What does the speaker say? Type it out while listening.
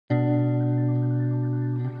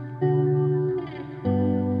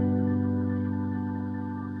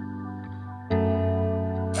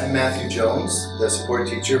I'm Matthew Jones, the support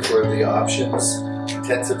teacher for the Options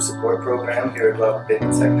Intensive Support Program here at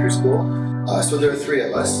Bateman Secondary School. So there are three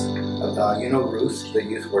of us. You know Ruth, the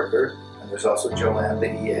youth worker, and there's also Joanne, the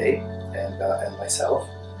EA, and myself.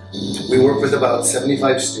 We work with about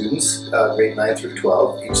 75 students, grade 9 through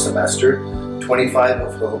 12, each semester, 25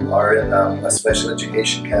 of whom are in a special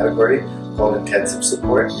education category called intensive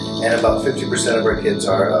support, and about 50% of our kids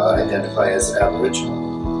are identify as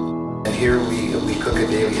Aboriginal. And here we cook a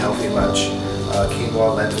daily healthy lunch,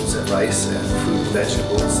 quinoa, lentils, and rice, and fruit and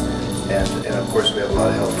vegetables, and of course we have a lot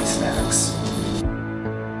of healthy snacks.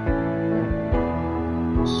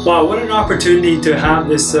 Wow, what an opportunity to have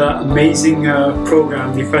this amazing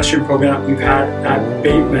program, the equestrian program we've had at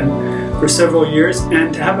Bateman for several years,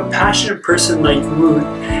 and to have a passionate person like Ruth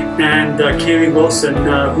and Kaylee Wilson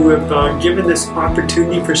who have given this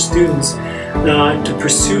opportunity for students to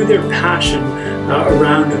pursue their passion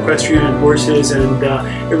around equestrian and horses and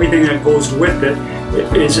everything that goes with it.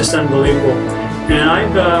 It is just unbelievable. And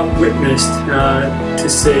I've witnessed, to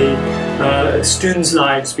say, students'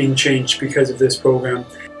 lives being changed because of this program.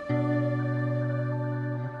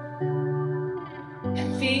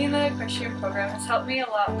 Being in the equestrian program has helped me a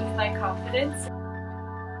lot with my confidence.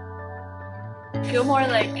 I feel more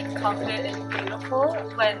confident and beautiful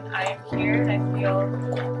when I'm here, and I feel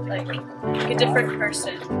like a different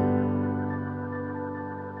person.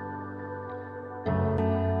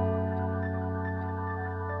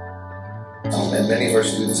 And many of our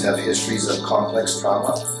students have histories of complex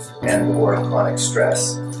trauma and or chronic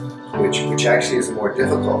stress, which actually is a more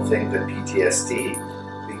difficult thing than PTSD,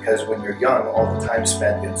 because when you're young, all the time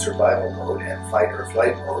spent in survival mode and fight or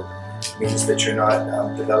flight mode means that you're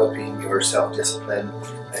not developing your self-discipline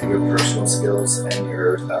and your personal skills and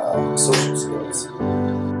your social skills.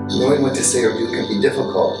 Knowing what to say or do can be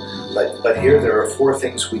difficult, but here there are 4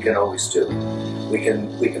 things we can always do. We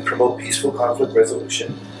can promote peaceful conflict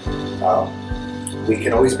resolution. We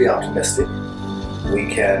can always be optimistic. We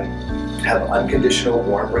can have unconditional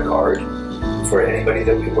warm regard for anybody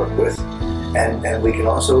that we work with. And we can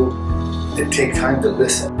also take time to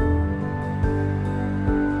listen.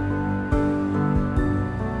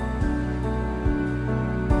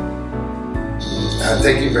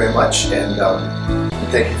 Thank you very much, and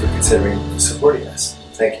thank you for considering supporting us.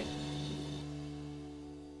 Thank you.